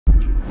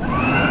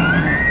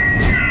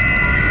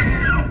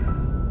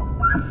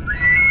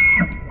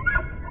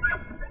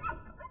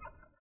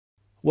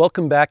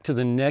Welcome back to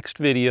the next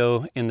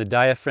video in the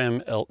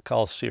Diaphragm Elk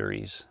Call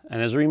series.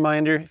 And as a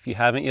reminder, if you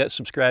haven't yet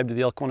subscribed to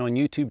the Elk 101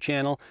 YouTube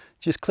channel,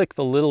 just click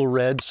the little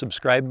red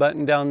subscribe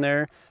button down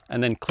there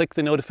and then click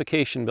the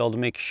notification bell to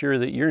make sure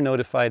that you're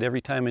notified every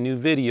time a new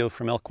video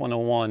from Elk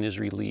 101 is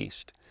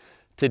released.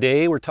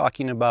 Today we're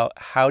talking about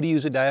how to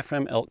use a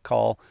Diaphragm Elk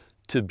Call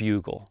to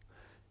bugle.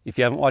 If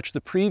you haven't watched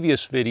the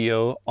previous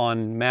video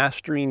on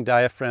mastering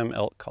Diaphragm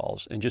Elk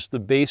Calls and just the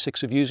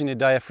basics of using a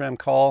diaphragm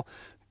call,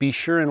 be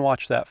sure and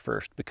watch that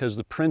first, because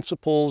the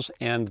principles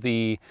and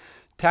the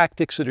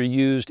tactics that are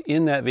used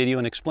in that video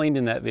and explained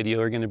in that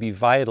video are going to be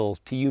vital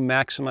to you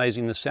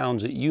maximizing the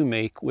sounds that you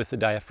make with the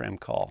diaphragm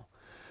call.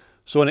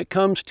 So when it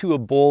comes to a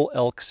bull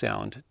elk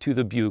sound, to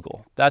the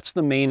bugle, that's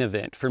the main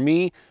event. For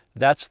me,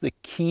 that's the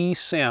key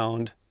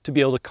sound to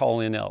be able to call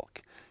in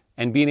elk.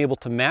 And being able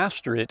to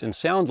master it and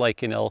sound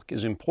like an elk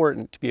is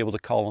important to be able to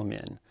call them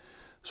in.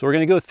 So we're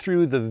going to go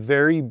through the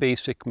very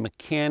basic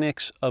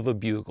mechanics of a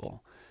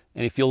bugle.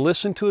 And if you'll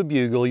listen to a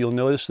bugle, you'll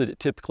notice that it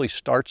typically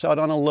starts out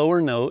on a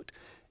lower note,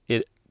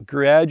 it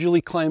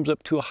gradually climbs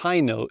up to a high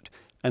note,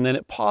 and then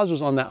it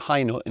pauses on that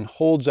high note and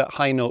holds that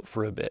high note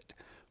for a bit.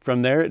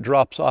 From there, it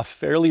drops off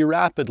fairly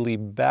rapidly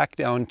back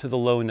down to the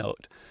low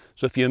note.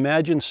 So if you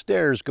imagine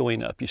stairs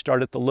going up, you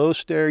start at the low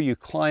stair, you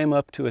climb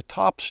up to a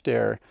top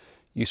stair,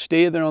 you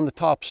stay there on the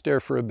top stair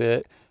for a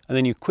bit, and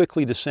then you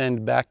quickly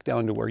descend back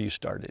down to where you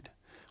started.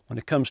 When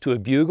it comes to a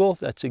bugle,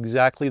 that's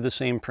exactly the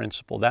same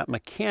principle. That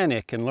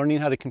mechanic and learning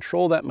how to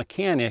control that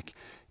mechanic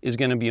is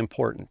going to be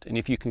important. And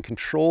if you can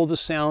control the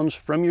sounds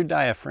from your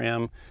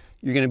diaphragm,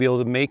 you're going to be able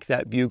to make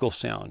that bugle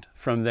sound.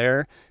 From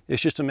there,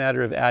 it's just a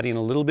matter of adding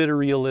a little bit of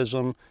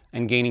realism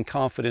and gaining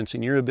confidence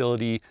in your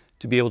ability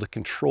to be able to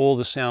control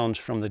the sounds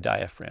from the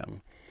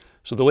diaphragm.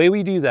 So the way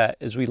we do that,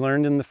 as we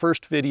learned in the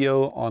first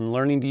video on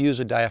learning to use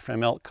a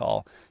diaphragm elk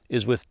call,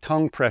 is with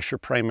tongue pressure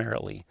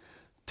primarily.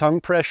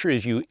 Tongue pressure,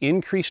 as you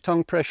increase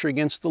tongue pressure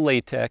against the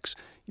latex,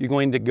 you're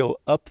going to go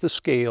up the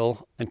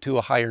scale and to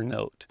a higher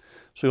note.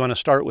 So we want to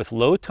start with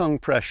low tongue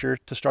pressure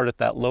to start at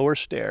that lower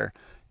stair,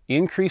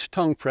 increase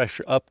tongue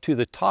pressure up to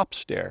the top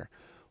stair.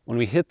 When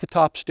we hit the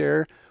top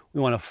stair,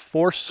 we want to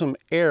force some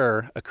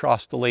air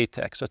across the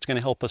latex. That's going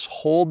to help us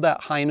hold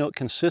that high note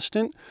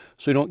consistent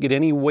so we don't get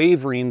any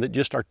wavering that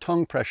just our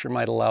tongue pressure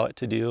might allow it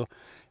to do.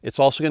 It's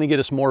also going to get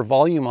us more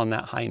volume on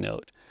that high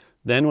note.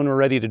 Then when we're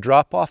ready to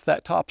drop off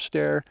that top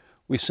stair,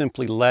 we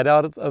simply let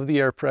out of the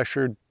air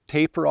pressure,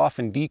 taper off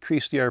and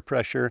decrease the air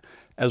pressure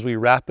as we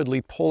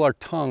rapidly pull our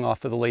tongue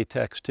off of the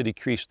latex to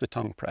decrease the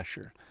tongue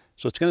pressure.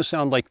 So it's going to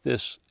sound like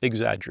this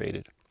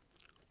exaggerated.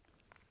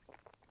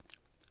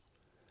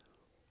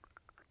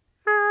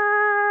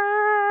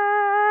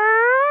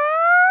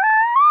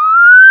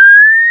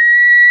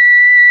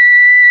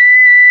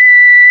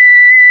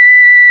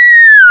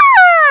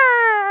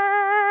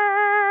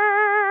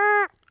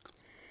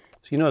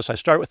 You notice I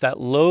start with that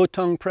low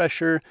tongue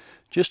pressure,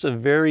 just a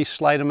very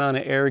slight amount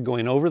of air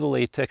going over the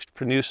latex to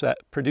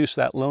produce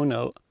that low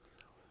note.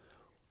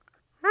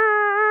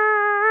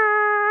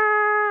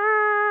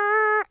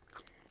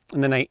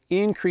 And then I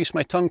increase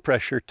my tongue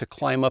pressure to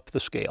climb up the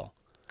scale.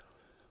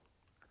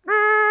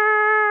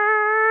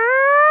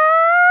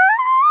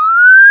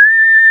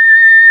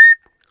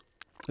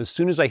 As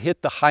soon as I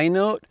hit the high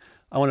note,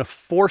 I want to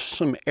force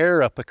some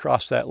air up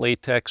across that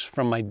latex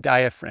from my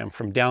diaphragm,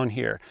 from down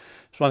here.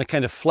 So I want to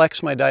kind of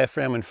flex my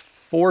diaphragm and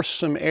force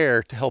some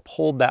air to help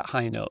hold that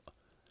high note.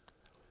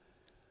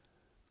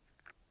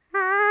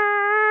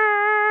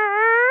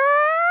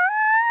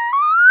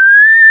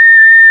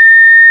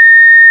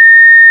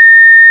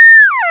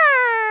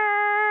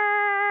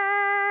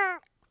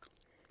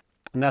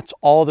 And that's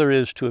all there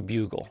is to a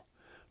bugle.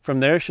 From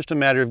there, it's just a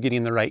matter of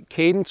getting the right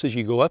cadence as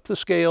you go up the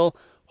scale,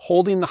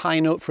 holding the high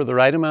note for the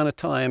right amount of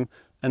time,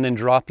 and then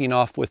dropping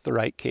off with the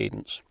right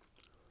cadence.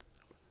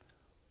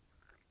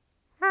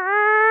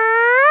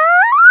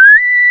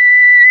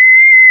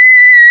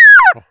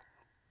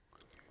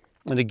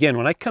 And again,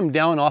 when I come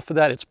down off of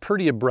that, it's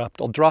pretty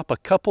abrupt. I'll drop a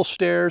couple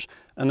stairs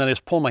and then I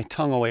just pull my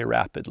tongue away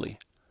rapidly.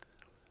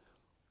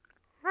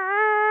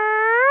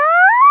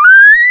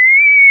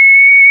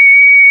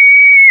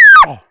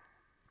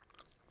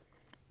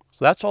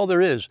 So that's all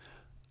there is.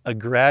 A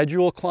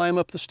gradual climb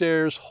up the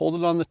stairs, hold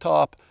it on the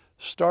top,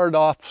 start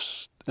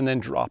off, and then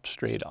drop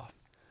straight off.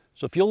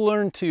 So if you'll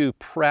learn to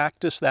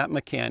practice that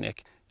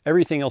mechanic,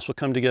 everything else will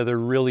come together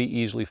really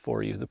easily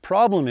for you. The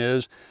problem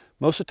is,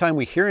 most of the time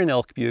we hear an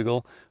elk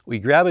bugle, we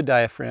grab a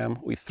diaphragm,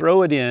 we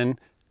throw it in,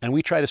 and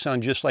we try to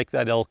sound just like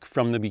that elk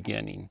from the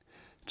beginning.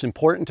 It's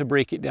important to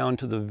break it down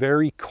to the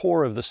very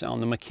core of the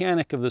sound, the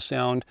mechanic of the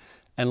sound,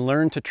 and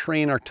learn to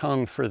train our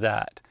tongue for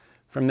that.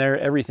 From there,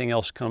 everything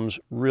else comes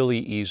really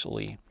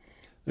easily.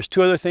 There's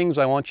two other things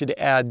I want you to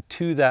add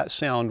to that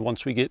sound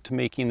once we get to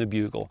making the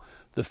bugle.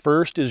 The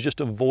first is just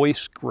a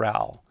voice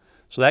growl.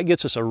 So that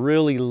gets us a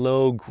really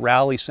low,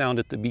 growly sound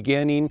at the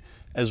beginning,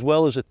 as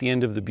well as at the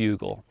end of the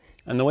bugle.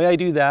 And the way I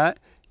do that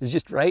is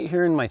just right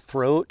here in my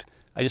throat,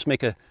 I just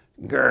make a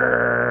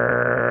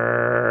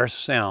grrr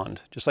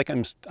sound, just like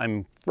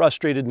I'm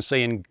frustrated and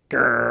saying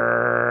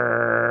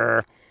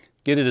grrr.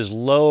 Get it as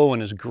low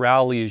and as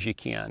growly as you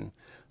can.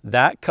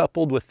 That,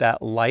 coupled with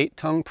that light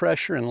tongue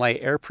pressure and light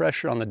air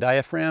pressure on the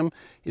diaphragm,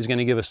 is going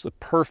to give us the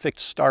perfect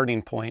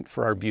starting point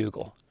for our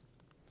bugle.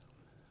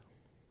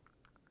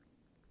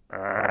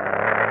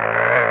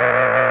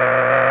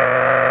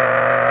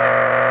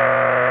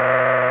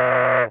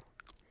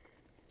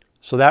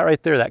 So that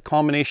right there, that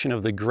combination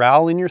of the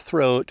growl in your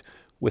throat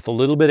with a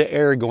little bit of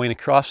air going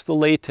across the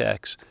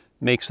latex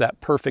makes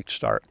that perfect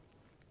start.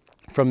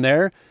 From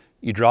there,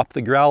 you drop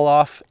the growl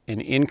off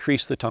and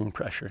increase the tongue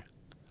pressure.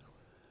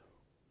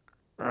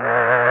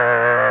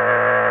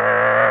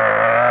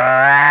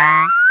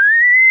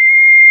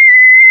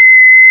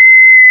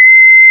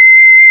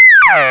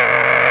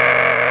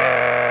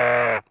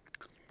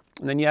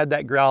 And then you add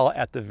that growl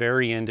at the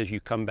very end as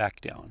you come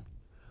back down.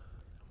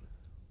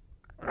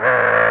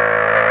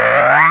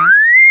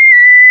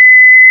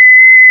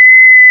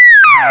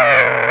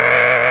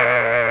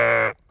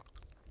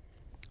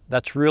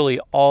 That's really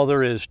all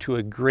there is to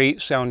a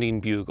great sounding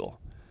bugle.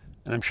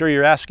 And I'm sure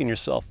you're asking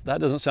yourself,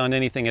 that doesn't sound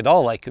anything at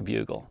all like a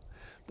bugle.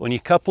 But when you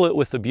couple it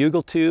with the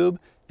bugle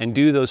tube and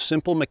do those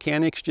simple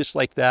mechanics just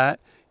like that,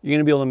 you're going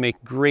to be able to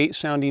make great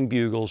sounding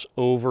bugles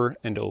over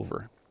and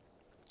over.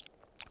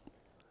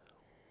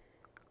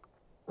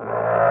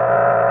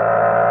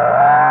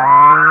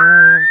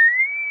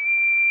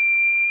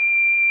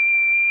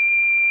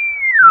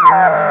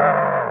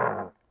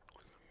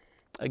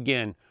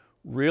 Again,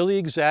 really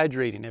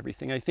exaggerating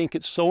everything. I think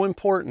it's so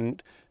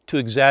important to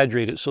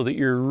exaggerate it so that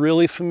you're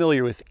really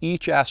familiar with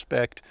each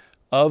aspect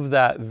of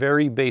that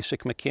very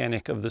basic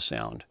mechanic of the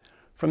sound.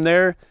 From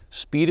there,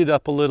 speed it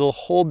up a little,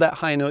 hold that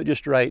high note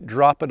just right,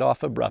 drop it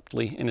off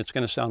abruptly, and it's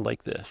going to sound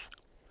like this.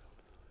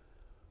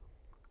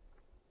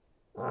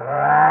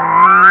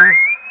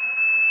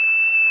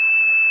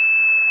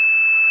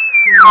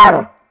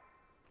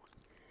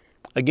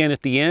 Again,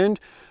 at the end,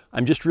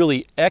 I'm just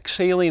really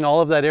exhaling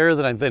all of that air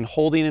that I've been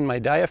holding in my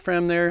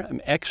diaphragm there. I'm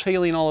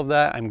exhaling all of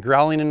that, I'm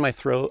growling in my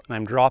throat, and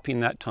I'm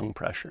dropping that tongue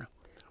pressure.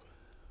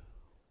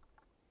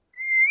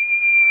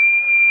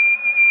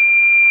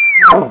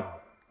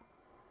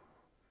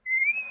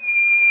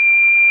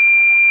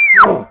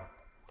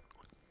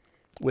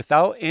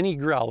 Without any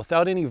growl,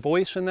 without any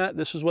voice in that,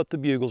 this is what the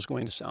bugle is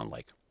going to sound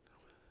like.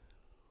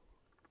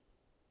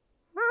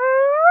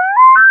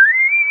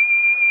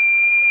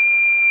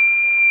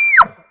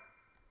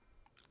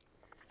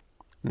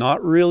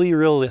 Not really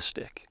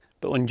realistic,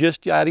 but when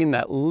just adding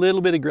that little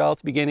bit of growl at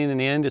the beginning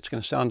and end, it's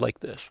going to sound like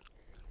this.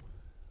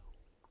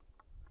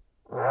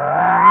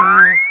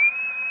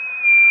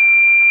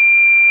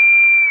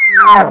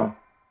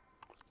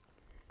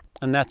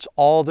 And that's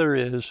all there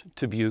is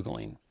to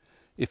bugling.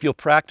 If you'll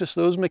practice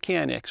those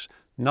mechanics,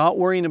 not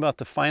worrying about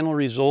the final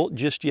result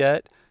just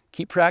yet,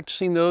 keep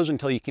practicing those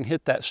until you can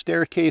hit that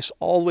staircase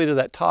all the way to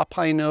that top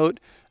high note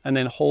and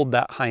then hold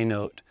that high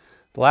note.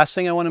 The last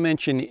thing I want to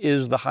mention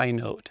is the high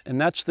note,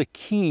 and that's the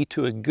key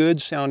to a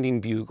good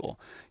sounding bugle.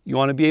 You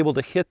want to be able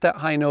to hit that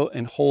high note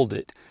and hold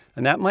it,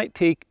 and that might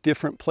take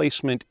different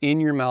placement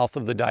in your mouth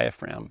of the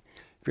diaphragm.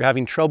 If you're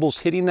having troubles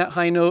hitting that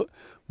high note,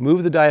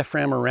 move the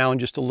diaphragm around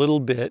just a little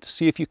bit,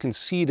 see if you can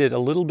seat it a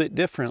little bit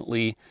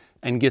differently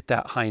and get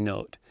that high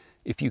note.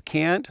 If you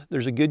can't,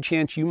 there's a good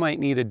chance you might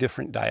need a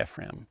different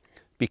diaphragm.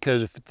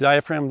 Because if the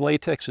diaphragm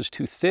latex is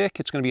too thick,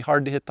 it's going to be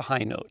hard to hit the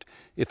high note.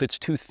 If it's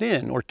too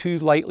thin or too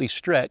lightly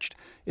stretched,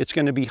 it's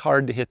going to be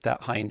hard to hit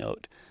that high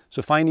note.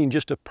 So finding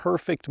just a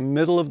perfect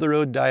middle of the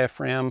road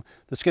diaphragm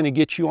that's going to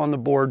get you on the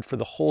board for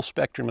the whole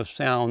spectrum of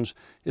sounds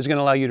is going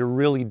to allow you to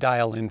really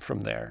dial in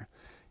from there.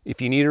 If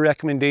you need a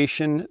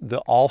recommendation, the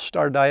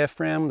All-Star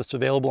diaphragm that's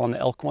available on the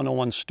Elk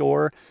 101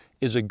 store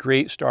is a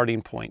great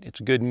starting point.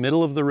 It's a good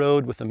middle of the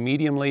road with a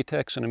medium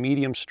latex and a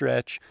medium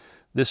stretch.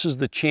 This is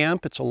the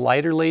Champ. It's a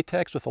lighter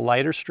latex with a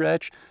lighter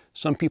stretch.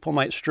 Some people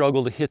might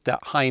struggle to hit that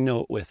high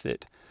note with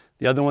it.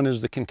 The other one is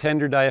the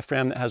Contender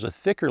diaphragm that has a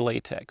thicker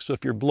latex. So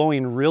if you're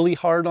blowing really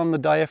hard on the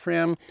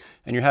diaphragm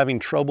and you're having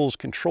troubles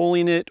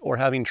controlling it or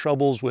having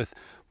troubles with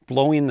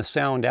blowing the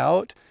sound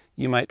out,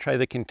 you might try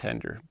the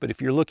Contender. But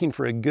if you're looking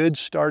for a good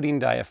starting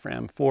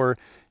diaphragm for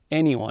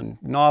anyone,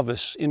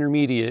 novice,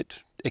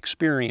 intermediate,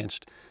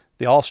 experienced,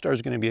 the All-Star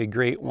is going to be a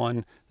great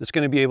one that's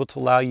going to be able to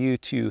allow you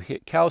to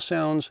hit cow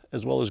sounds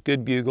as well as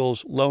good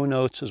bugles, low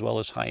notes as well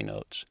as high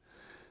notes.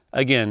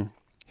 Again,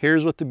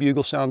 here's what the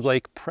bugle sounds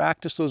like.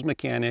 Practice those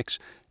mechanics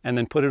and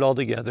then put it all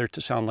together to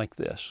sound like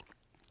this.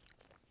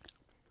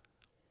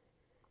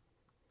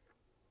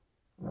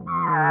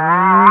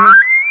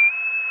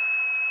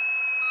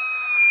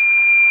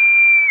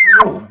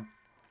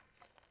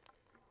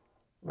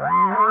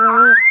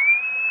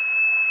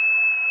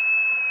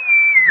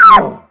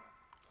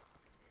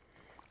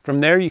 From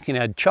there, you can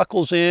add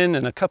chuckles in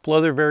and a couple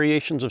other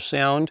variations of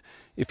sound.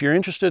 If you're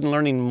interested in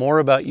learning more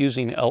about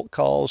using elk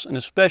calls, and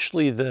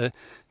especially the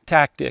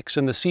tactics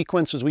and the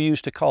sequences we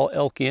use to call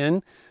elk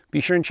in,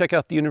 be sure and check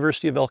out the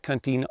University of Elk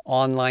Hunting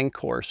online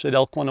course at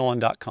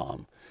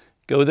elk101.com.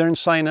 Go there and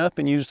sign up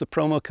and use the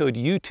promo code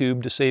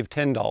YouTube to save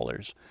 $10.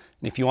 And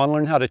if you want to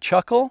learn how to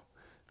chuckle,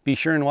 be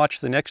sure and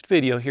watch the next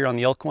video here on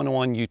the Elk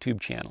 101 YouTube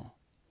channel.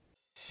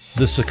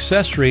 The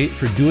success rate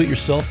for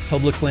do-it-yourself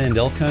public land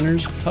elk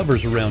hunters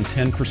hovers around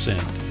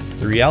 10%.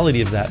 The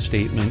reality of that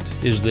statement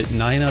is that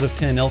 9 out of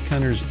 10 elk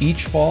hunters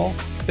each fall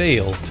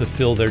fail to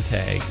fill their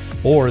tag,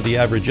 or the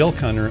average elk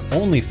hunter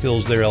only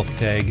fills their elk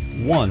tag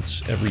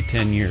once every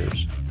 10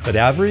 years. But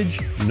average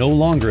no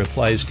longer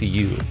applies to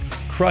you.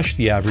 Crush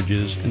the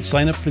averages and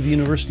sign up for the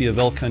University of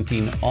Elk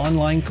Hunting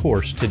online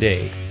course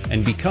today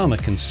and become a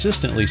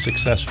consistently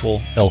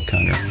successful elk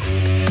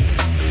hunter.